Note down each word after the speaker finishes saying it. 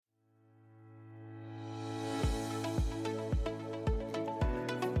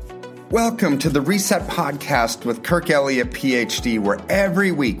Welcome to the Reset Podcast with Kirk Elliott, PhD, where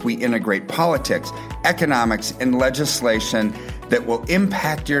every week we integrate politics, economics, and legislation that will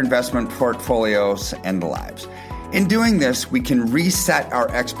impact your investment portfolios and lives. In doing this, we can reset our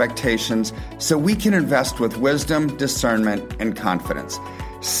expectations so we can invest with wisdom, discernment, and confidence.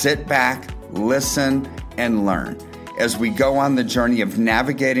 Sit back, listen, and learn as we go on the journey of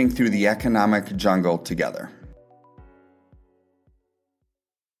navigating through the economic jungle together.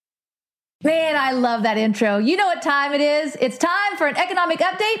 Man, I love that intro. You know what time it is. It's time for an economic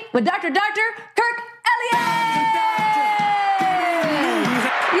update with Dr. Kirk Elliott!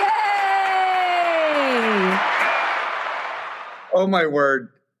 Yay! Oh, my word.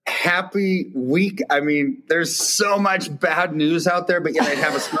 Happy week. I mean, there's so much bad news out there, but yet I'd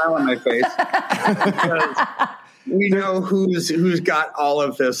have a smile on my face. Because we know who's got all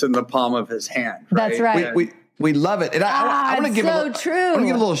of this in the palm of his hand. Right? That's right. We love it. And I want to give a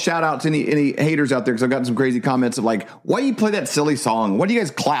little shout out to any haters out there, because I've gotten some crazy comments of like, why do you play that silly song? Why do you guys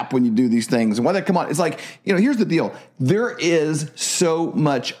clap when you do these things? And why they come on? It's like, here's the deal. There is so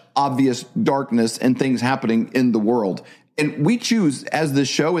much obvious darkness and things happening in the world. And we choose, as the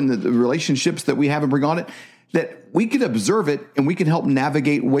show and the relationships that we have and bring on it, that we can observe it and we can help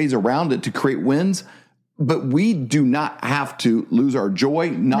navigate ways around it to create wins. But we do not have to lose our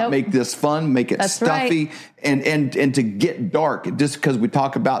joy, make this fun, make it stuffy, right. and to get dark just because we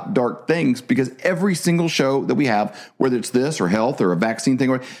talk about dark things, because every single show that we have, whether it's this or health or a vaccine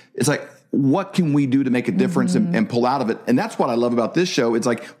thing, it's like, what can we do to make a difference and pull out of it? And that's what I love about this show. It's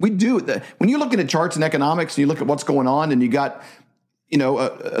like we do when you're looking at charts and economics and you look at what's going on and you got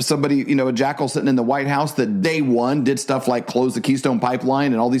somebody, a jackal sitting in the White House that day one did stuff like close the Keystone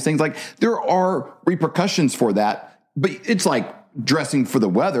Pipeline and all these things. Like, there are repercussions for that, but it's like dressing for the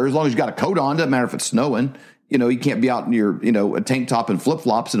weather. As long as you got a coat on, doesn't matter if it's snowing. You can't be out in your, a tank top and flip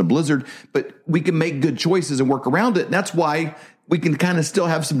flops in a blizzard, but we can make good choices and work around it. And that's why we can kind of still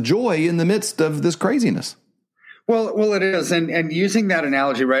have some joy in the midst of this craziness. Well, it is. And using that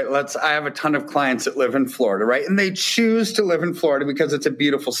analogy, right, I have a ton of clients that live in Florida, right? And they choose to live in Florida because it's a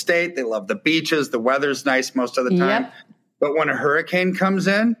beautiful state. They love the beaches. The weather's nice most of the time. Yep. But when a hurricane comes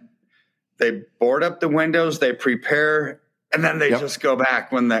in, they board up the windows, they prepare, and then they just go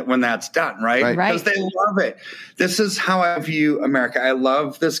back when that's done, right? Because they love it. This is how I view America. I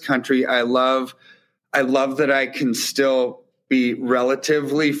love this country. I love that I can still be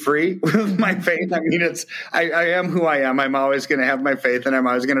relatively free with my faith. I mean, I am who I am. I'm always going to have my faith and I'm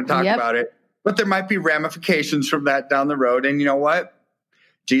always going to talk about it, but there might be ramifications from that down the road. And you know what?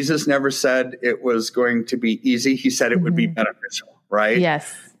 Jesus never said it was going to be easy. He said it would be beneficial, right?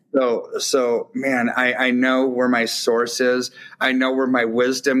 Yes. So man, I know where my source is. I know where my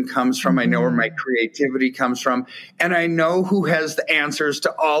wisdom comes from. I know where my creativity comes from. And I know who has the answers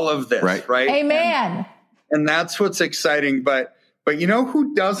to all of this, right? Amen. And that's what's exciting. But you know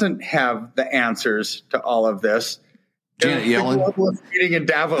who doesn't have the answers to all of this? Janet Yellen. The globalist meeting in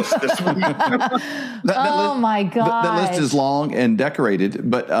Davos this week. My God. The list is long and decorated,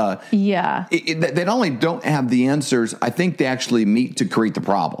 but they not only don't have the answers, I think they actually meet to create the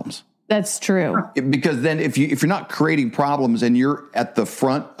problems. That's true. Because then if you're not creating problems and you're at the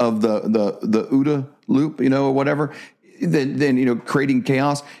front of the OODA loop, or whatever, then creating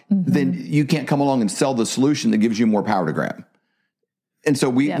chaos, then you can't come along and sell the solution that gives you more power to grab. And so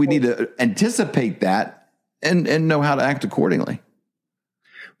we need to anticipate that and know how to act accordingly.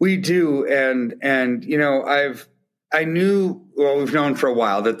 We do. And we've known for a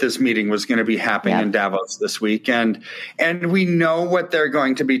while that this meeting was going to be happening in Davos this week. And we know what they're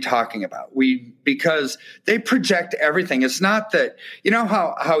going to be talking about. Because they project everything. It's not that,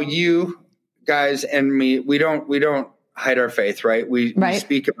 how you guys and me, we don't hide our faith, right? We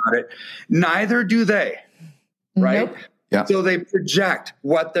speak about it. Neither do they, right? Nope. Yeah. So they project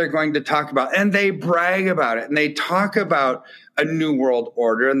what they're going to talk about, and they brag about it, and they talk about a new world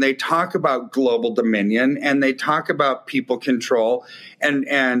order, and they talk about global dominion, and they talk about people control,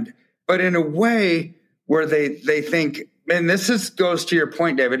 but in a way where they think, and goes to your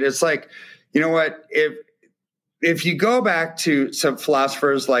point, David. It's like, you know what, if you go back to some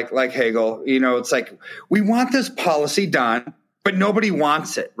philosophers like Hegel, it's like, we want this policy done, but nobody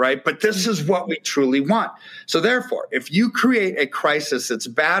wants it, right? But this is what we truly want. So therefore, if you create a crisis that's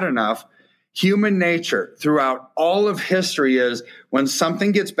bad enough, human nature throughout all of history is when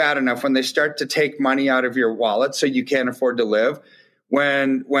something gets bad enough, when they start to take money out of your wallet so you can't afford to live,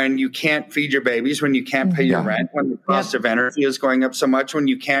 when you can't feed your babies, when you can't pay your rent, when the cost of energy is going up so much, when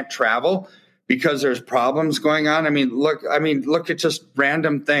you can't travel, because there's problems going on. I mean, look at just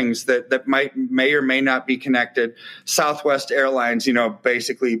random things that may or may not be connected. Southwest Airlines,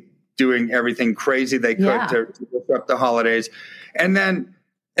 basically doing everything crazy they could to disrupt the holidays. And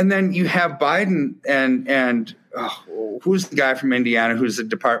then you have Biden and who's the guy from Indiana who's the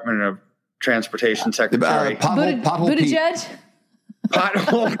Department of Transportation Secretary? Pothole Pete.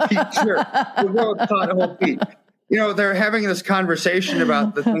 Pothole Pete, sure. We'll go with Pothole Pete. They're having this conversation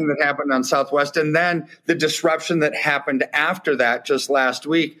about the thing that happened on Southwest and then the disruption that happened after that just last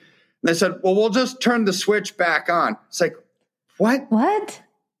week. And they said, well, we'll just turn the switch back on. It's like, what?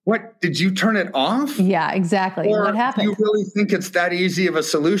 What? Did you turn it off? Yeah, exactly. Or what happened? Do you really think it's that easy of a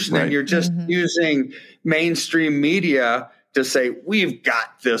solution and you're just using mainstream media to say, we've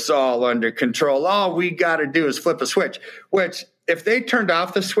got this all under control. All we got to do is flip a switch, which if they turned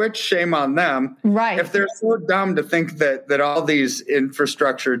off the switch, shame on them. Right. If they're so dumb to think that all these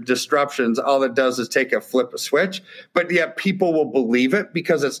infrastructure disruptions, all it does is take a flip a switch, but yet people will believe it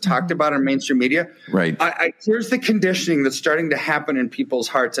because it's talked about in mainstream media. Right. Here's the conditioning that's starting to happen in people's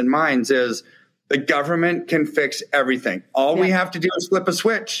hearts and minds is the government can fix everything. All we have to do is flip a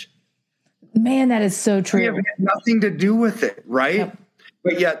switch. Man, that is so true. We have nothing to do with it, right? Yep.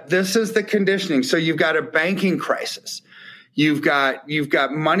 But yet this is the conditioning. So you've got a banking crisis. You've got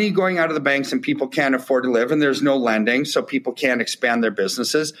money going out of the banks and people can't afford to live and there's no lending, so people can't expand their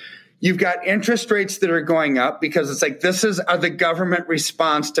businesses. You've got interest rates that are going up because it's like this is the government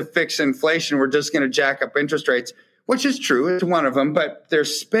response to fix inflation. We're just going to jack up interest rates, which is true. It's one of them, but they're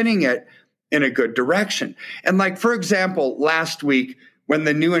spinning it in a good direction. And like, for example, last week when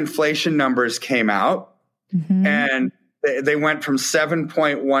the new inflation numbers came out and they went from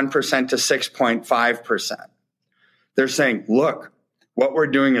 7.1% to 6.5%. They're saying, look, what we're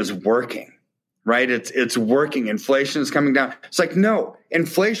doing is working, right? It's working. Inflation is coming down. It's like, no,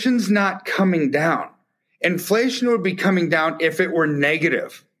 inflation's not coming down. Inflation would be coming down if it were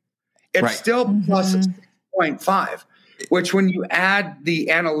negative. It's still plus 6.5, which when you add the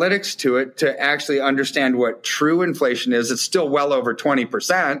analytics to it to actually understand what true inflation is, it's still well over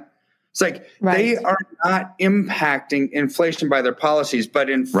 20%. It's like they are not impacting inflation by their policies, but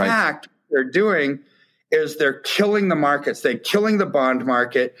in fact, what they're doing is they're killing the markets. They're killing the bond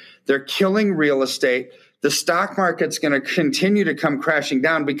market. They're killing real estate. The stock market's going to continue to come crashing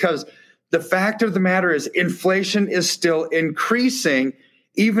down because the fact of the matter is inflation is still increasing,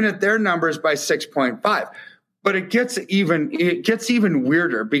 even at their numbers by 6.5. But it gets even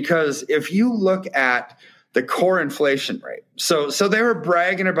weirder because if you look at the core inflation rate, so they were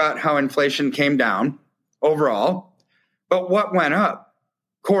bragging about how inflation came down overall, but what went up?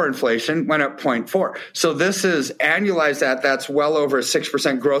 Core inflation went up 0.4. So this is annualized that's well over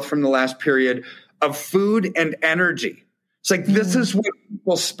 6% growth from the last period of food and energy. It's like this is what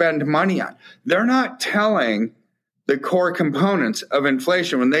people spend money on. They're not telling the core components of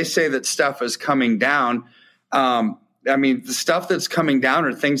inflation when they say that stuff is coming down. The stuff that's coming down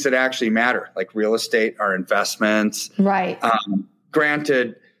are things that actually matter, like real estate, our investments. Right.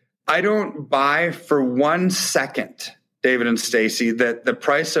 Granted, I don't buy for 1 second, David and Stacy, that the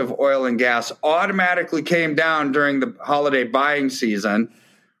price of oil and gas automatically came down during the holiday buying season,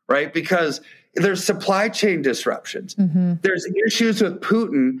 right? Because there's supply chain disruptions. There's issues with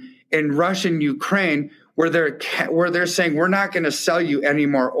Putin in Russia and Ukraine where they're saying we're not going to sell you any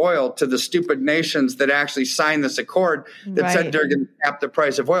more oil to the stupid nations that actually signed this accord that said they're going to cap the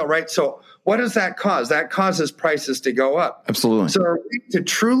price of oil, right? So what does that cause? That causes prices to go up. Absolutely. So to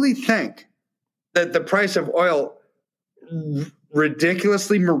truly think that the price of oil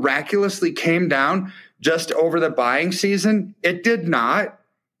ridiculously, miraculously came down just over the buying season, it did not.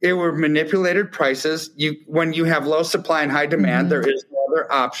 It were manipulated prices. When you have low supply and high demand, there is no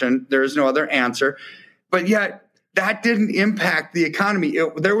other option. There is no other answer. But yet that didn't impact the economy.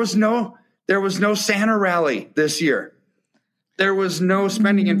 There was no Santa rally this year. There was no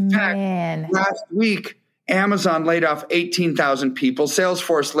spending. In fact, last week, Amazon laid off 18,000 people.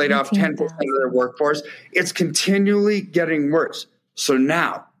 Salesforce laid off 10% of their workforce. It's continually getting worse. So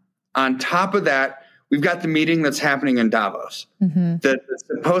now, on top of that, we've got the meeting that's happening in Davos that's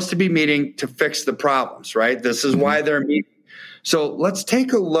supposed to be meeting to fix the problems, right? This is why they're meeting. So let's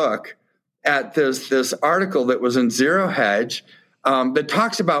take a look at this article that was in Zero Hedge that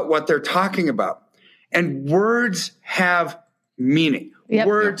talks about what they're talking about. And words have meaning.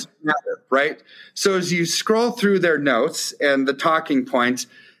 Words matter, right? So as you scroll through their notes and the talking points,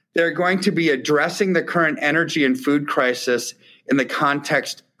 they're going to be addressing the current energy and food crisis in the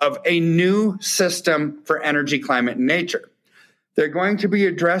context of a new system for energy, climate, and nature. They're going to be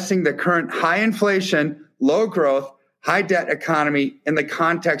addressing the current high inflation, low growth, high debt economy in the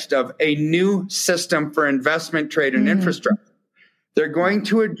context of a new system for investment, trade, and infrastructure. They're going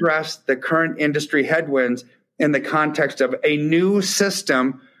to address the current industry headwinds in the context of a new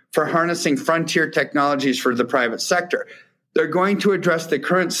system for harnessing frontier technologies for the private sector. They're going to address the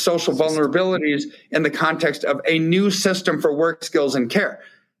current social vulnerabilities in the context of a new system for work skills and care.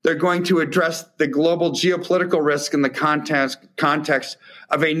 They're going to address the global geopolitical risk in the context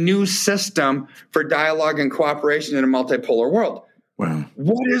of a new system for dialogue and cooperation in a multipolar world. Wow.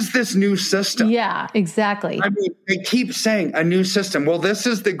 What is this new system? Yeah, exactly. I mean, they keep saying a new system. Well, this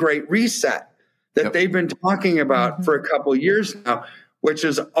is the Great Reset that they've been talking about for a couple of years now, which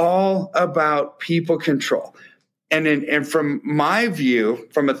is all about people control. And from my view,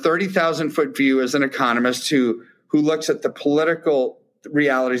 from a 30,000-foot view as an economist who looks at the political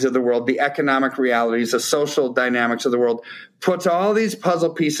realities of the world, the economic realities, the social dynamics of the world, puts all these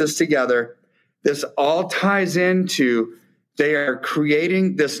puzzle pieces together, this all ties into they are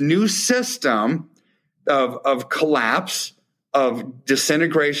creating this new system of collapse, of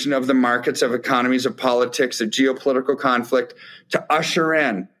disintegration of the markets, of economies, of politics, of geopolitical conflict to usher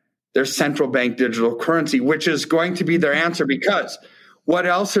in their central bank digital currency, which is going to be their answer, because what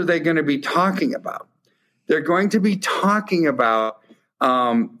else are they going to be talking about? They're going to be talking about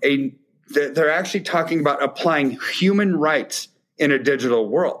they're actually talking about applying human rights in a digital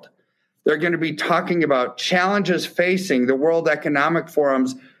world. They're going to be talking about challenges facing the World Economic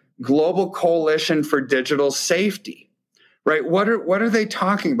Forum's Global Coalition for Digital Safety, right? What are they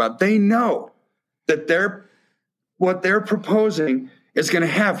talking about? They know that what they're proposing is going to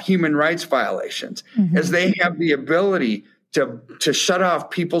have human rights violations, as they have the ability to shut off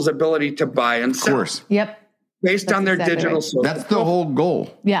people's ability to buy and sell. Of course. Yep. Based That's on their exactly digital right. social. That's the whole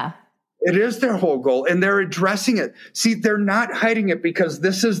goal. Yeah. It is their whole goal, and they're addressing it. See, they're not hiding it because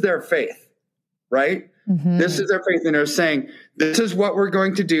this is their faith, right? This is their faith, and they're saying, this is what we're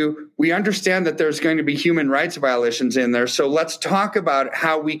going to do. We understand that there's going to be human rights violations in there, so let's talk about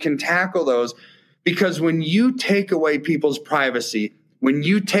how we can tackle those, because when you take away people's privacy, when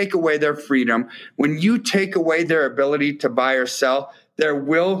you take away their freedom, when you take away their ability to buy or sell, there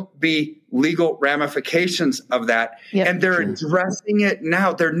will be legal ramifications of that. Yep. And they're addressing it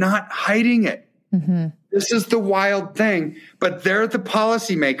now. They're not hiding it. This is the wild thing, but they're the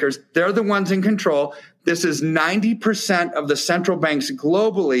policymakers. They're the ones in control. This is 90% of the central banks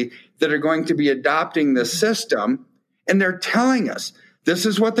globally that are going to be adopting this system. And they're telling us this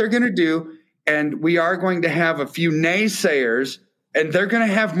is what they're going to do. And we are going to have a few naysayers, and they're going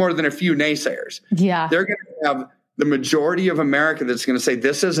to have more than a few naysayers. Yeah. They're going to have the majority of America that's going to say,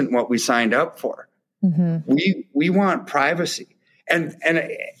 this isn't what we signed up for. We want privacy. And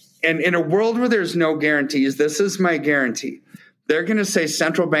in a world where there's no guarantees, this is my guarantee. They're going to say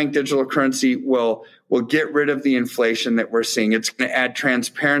central bank digital currency will get rid of the inflation that we're seeing. It's going to add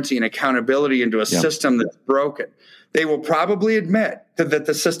transparency and accountability into a system that's broken. They will probably admit that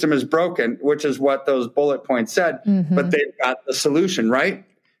the system is broken, which is what those bullet points said, but they've got the solution, right?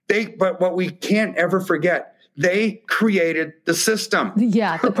 But what we can't ever forget, they created the system.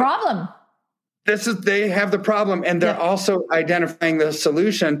 Yeah, the problem. They have the problem, and they're also identifying the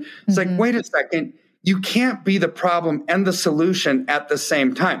solution. It's like, wait a second, you can't be the problem and the solution at the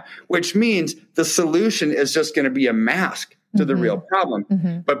same time, which means the solution is just going to be a mask to the real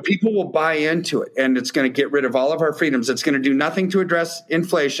problem. But people will buy into it, and it's going to get rid of all of our freedoms. It's going to do nothing to address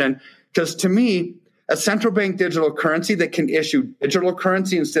inflation, because to me, a central bank digital currency that can issue digital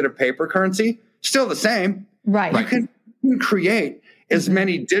currency instead of paper currency, still the same. Right. You can create as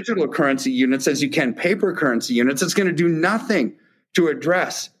many digital currency units as you can paper currency units. It's going to do nothing to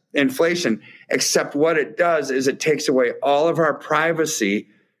address inflation, except what it does is it takes away all of our privacy,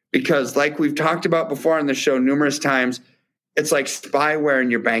 because like we've talked about before on the show numerous times, it's like spyware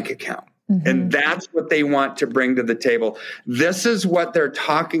in your bank account. And that's what they want to bring to the table. This is what they're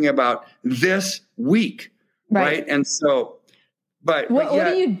talking about this week. Right. And so, what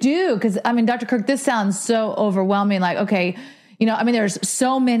do you do? Because, I mean, Dr. Kirk, this sounds so overwhelming. Like, okay, there's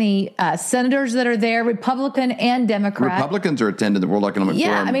so many senators that are there, Republican and Democrat. Republicans are attending the World Economic Forum.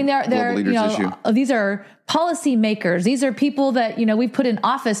 Yeah, I mean, they're these are policy makers. These are people that, we've put in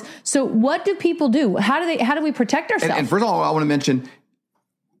office. So what do people do? How do we protect ourselves? And first of all, I want to mention,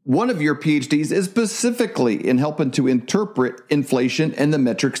 one of your PhDs is specifically in helping to interpret inflation and the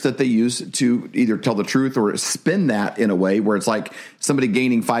metrics that they use to either tell the truth or spin that in a way where it's like somebody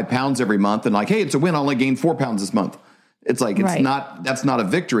gaining 5 pounds every month and like, hey, it's a win. I only gained 4 pounds this month. It's like, that's not a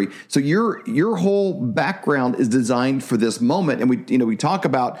victory. So your whole background is designed for this moment. And we talk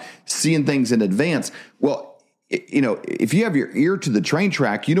about seeing things in advance. Well, if you have your ear to the train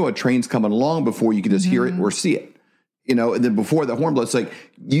track, a train's coming along before you can just hear it or see it. And then before the horn blows, it's like,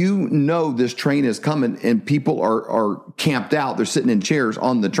 this train is coming and people are camped out. They're sitting in chairs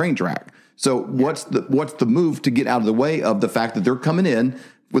on the train track. So what's the move to get out of the way of the fact that they're coming in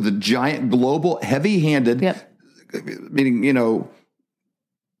with a giant global heavy-handed, meaning,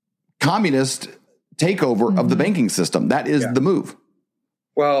 communist takeover of the banking system. That is the move.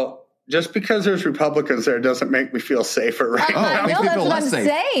 Well, just because there's Republicans there doesn't make me feel safer right now. I know, that's what I'm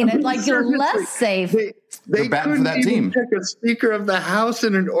saying. Like, you're less safe. They batting for that team. Pick a Speaker of the House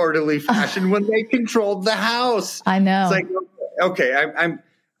in an orderly fashion when they controlled the House. I know. It's like, okay,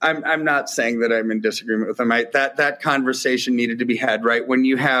 I'm not saying that I'm in disagreement with them. That conversation needed to be had, right? When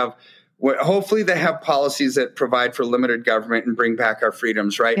you have, hopefully they have policies that provide for limited government and bring back our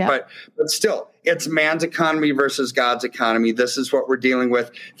freedoms, right? Yeah. But still, it's man's economy versus God's economy. This is what we're dealing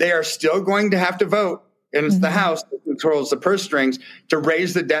with. They are still going to have to vote, and it's the House that controls the purse strings to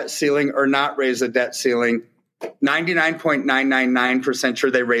raise the debt ceiling or not raise the debt ceiling. 99.999%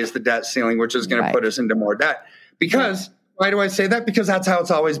 sure they raise the debt ceiling, which is going to put us into more debt. Because why do I say that? Because that's how it's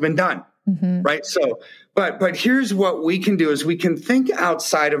always been done, right? So, but here's what we can do is we can think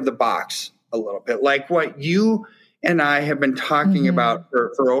outside of the box a little bit, like what you and I have been talking about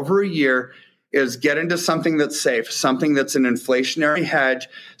for over a year. Is get into something that's safe, something that's an inflationary hedge,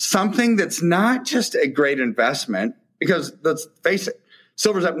 something that's not just a great investment, because let's face it,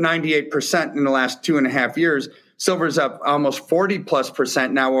 silver's up 98% in the last 2.5 years. Silver's up almost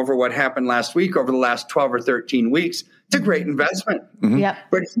 40+% now over what happened last week, over the last 12 or 13 weeks. It's a great investment.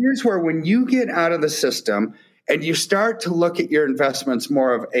 But here's where when you get out of the system and you start to look at your investments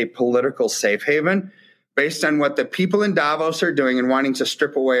more of a political safe haven, based on what the people in Davos are doing and wanting to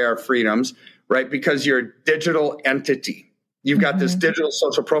strip away our freedoms, right? Because you're a digital entity. You've got this digital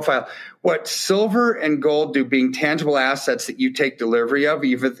social profile. What silver and gold do, being tangible assets that you take delivery of,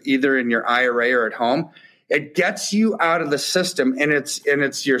 either in your IRA or at home, it gets you out of the system, and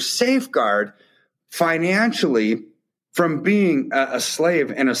it's your safeguard financially from being a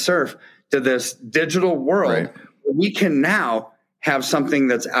slave and a serf to this digital world. Right. We can now have something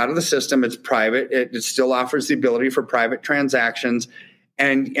that's out of the system. It's private. It still offers the ability for private transactions.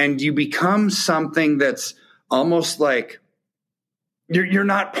 And you become something that's almost like you're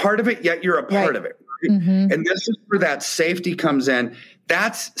not part of it, yet you're a part of it. Right? And this is where that safety comes in.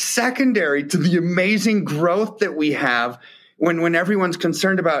 That's secondary to the amazing growth that we have when everyone's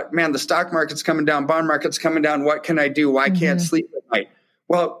concerned about, man, the stock market's coming down, bond market's coming down. What can I do? Why can't sleep at night?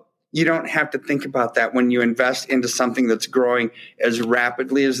 Well, you don't have to think about that when you invest into something that's growing as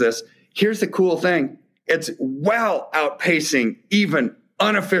rapidly as this. Here's the cool thing. It's well outpacing even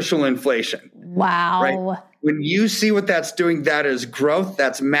unofficial inflation. Wow. Right? When you see what that's doing, that is growth.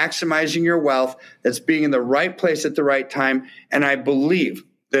 That's maximizing your wealth. That's being in the right place at the right time. And I believe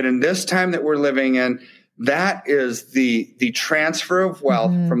that in this time that we're living in, that is the transfer of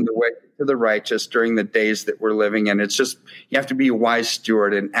wealth from the wicked to the righteous during the days that we're living in. It's just, you have to be a wise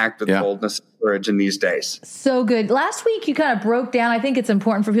steward and act with boldness and courage in these days. So good. Last week, you kind of broke down, I think it's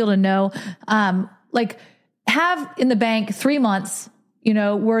important for people to know, have in the bank 3 months,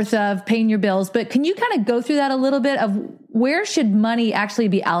 worth of paying your bills. But can you kind of go through that a little bit of where should money actually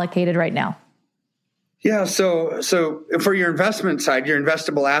be allocated right now? Yeah. So for your investment side, your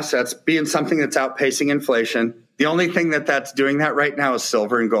investable assets being something that's outpacing inflation. The only thing that's doing that right now is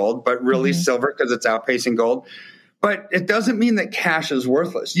silver and gold, but really silver because it's outpacing gold. But it doesn't mean that cash is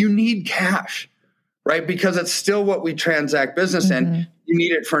worthless. You need cash, right? Because it's still what we transact business in. You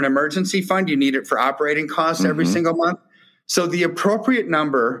need it for an emergency fund. You need it for operating costs every single month. So the appropriate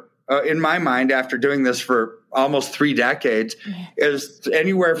number, in my mind, after doing this for almost 3 decades, is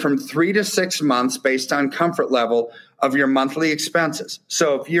anywhere from 3 to 6 months based on comfort level of your monthly expenses.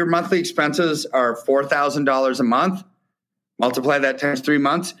 So if your monthly expenses are $4,000 a month, multiply that times 3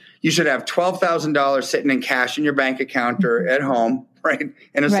 months, you should have $12,000 sitting in cash in your bank account or at home, right,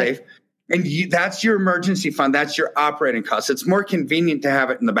 in a safe. And that's your emergency fund. That's your operating costs. It's more convenient to have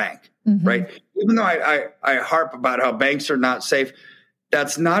it in the bank, right? Even though I harp about how banks are not safe,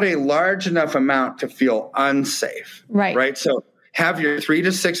 that's not a large enough amount to feel unsafe, right? So have your 3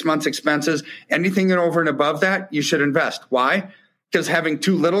 to 6 months expenses. Anything over and above that, you should invest. Why? Because having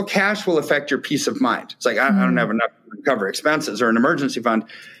too little cash will affect your peace of mind. It's like, I don't have enough to cover expenses or an emergency fund.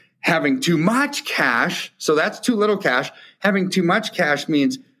 Having too much cash, so that's too little cash. Having too much cash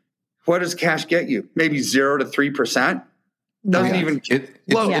means, what does cash get you? Maybe 0 to 3%. Doesn't even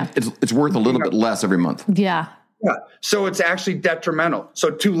it's worth a little bit less every month. Yeah. So it's actually detrimental. So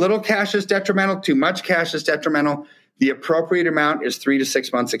too little cash is detrimental. Too much cash is detrimental. The appropriate amount is 3 to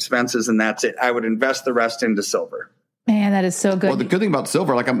 6 months expenses, and that's it. I would invest the rest into silver. Man, that is so good. Well, the good thing about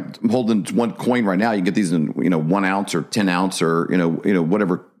silver, like I'm holding one coin right now. You get these in 1 ounce or 10 ounce or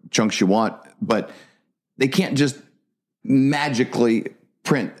whatever chunks you want, but they can't just magically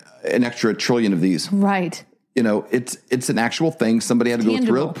print an extra 1 trillion of these. Right. it's an actual thing. Somebody had to go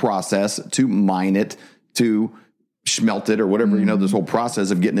through a process to mine it, to smelt it or whatever, this whole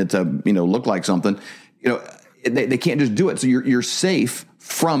process of getting it to, look like something, they can't just do it. So you're safe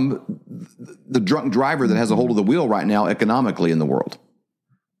from the drunk driver that has a hold of the wheel right now economically in the world.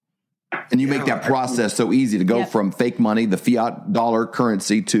 And you make that process so easy to go from fake money, the fiat dollar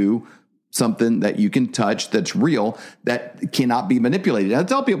currency, to something that you can touch that's real, that cannot be manipulated. And I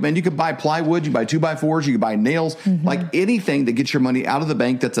tell people, man, you can buy plywood, you can buy 2x4s, you can buy nails, like anything that gets your money out of the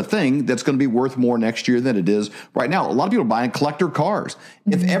bank that's a thing that's going to be worth more next year than it is right now. A lot of people are buying collector cars.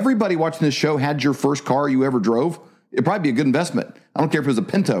 If everybody watching this show had your first car you ever drove, it'd probably be a good investment. I don't care if it was a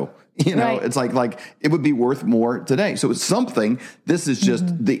Pinto. It's like it would be worth more today. So it's something. This is just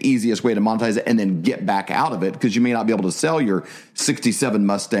the easiest way to monetize it and then get back out of it, because you may not be able to sell your 67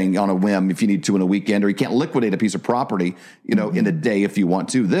 Mustang on a whim if you need to in a weekend, or you can't liquidate a piece of property, in a day if you want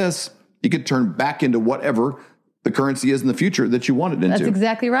to. This, you could turn back into whatever the currency is in the future that you want it into. That's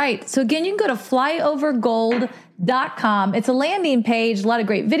exactly right. So again, you can go to flyovergold.com. It's a landing page, a lot of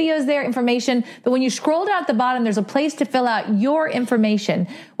great videos there, information. But when you scroll down at the bottom, there's a place to fill out your information.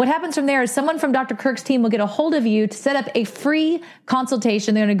 What happens from there is someone from Dr. Kirk's team will get a hold of you to set up a free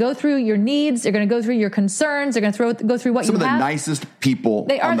consultation. They're going to go through your needs. They're going to go through your concerns. They're going to go through what you have. Some of the nicest people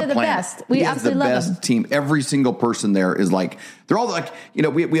they are. On the They're planet. The best. We absolutely love them. The best team. Every single person there is like, they're all like,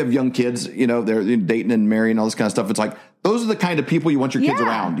 we have young kids, they're dating and marrying, all this kind of stuff. It's like, those are the kind of people you want your kids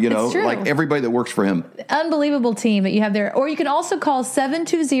around, like everybody that works for him. Unbelievable team that you have there. Or you can also call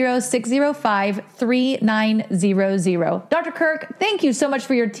 720-605-3900. Dr. Kirk, thank you so much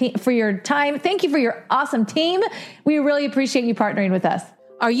for your time. Thank you for your awesome team. We really appreciate you partnering with us.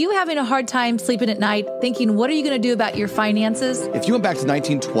 Are you having a hard time sleeping at night, thinking, what are you going to do about your finances? If you went back to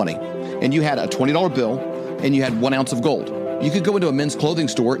 1920 and you had a $20 bill and you had 1 ounce of gold, you could go into a men's clothing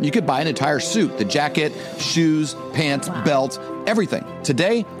store and you could buy an entire suit, the jacket, shoes, pants, belt, everything.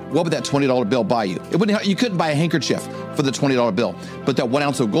 Today, what would that $20 bill buy you? You couldn't buy a handkerchief for the $20 bill, but that 1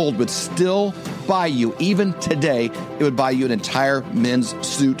 ounce of gold would still buy you, even today, it would buy you an entire men's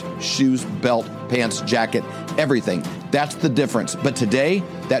suit, shoes, belt, pants, jacket, everything. That's the difference. But today,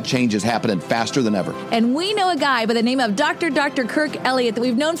 that change is happening faster than ever. And we know a guy by the name of Dr. Kirk Elliott that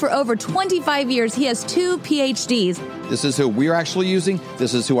we've known for over 25 years. He has 2 PhDs. This is who we're actually using.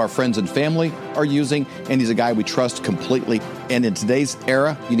 This is who our friends and family are using. And he's a guy we trust completely. And in today's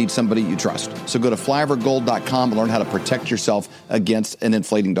era, you need somebody you trust. So go to flyovergold.com and learn how to protect yourself against an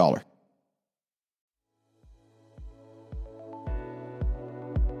inflating dollar.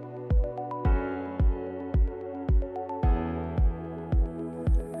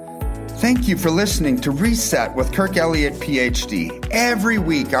 Thank you for listening to Reset with Kirk Elliott, PhD. Every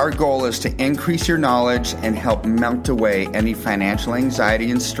week, our goal is to increase your knowledge and help melt away any financial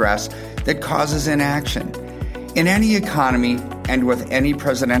anxiety and stress that causes inaction. In any economy and with any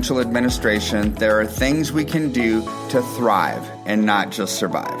presidential administration, there are things we can do to thrive and not just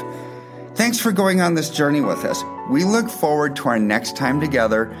survive. Thanks for going on this journey with us. We look forward to our next time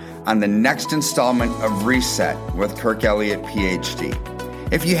together on the next installment of Reset with Kirk Elliott, PhD.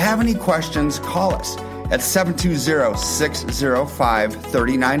 If you have any questions, call us at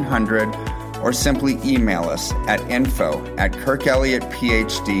 720-605-3900 or simply email us at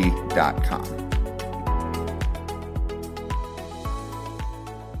info@kirkelliottphd.com.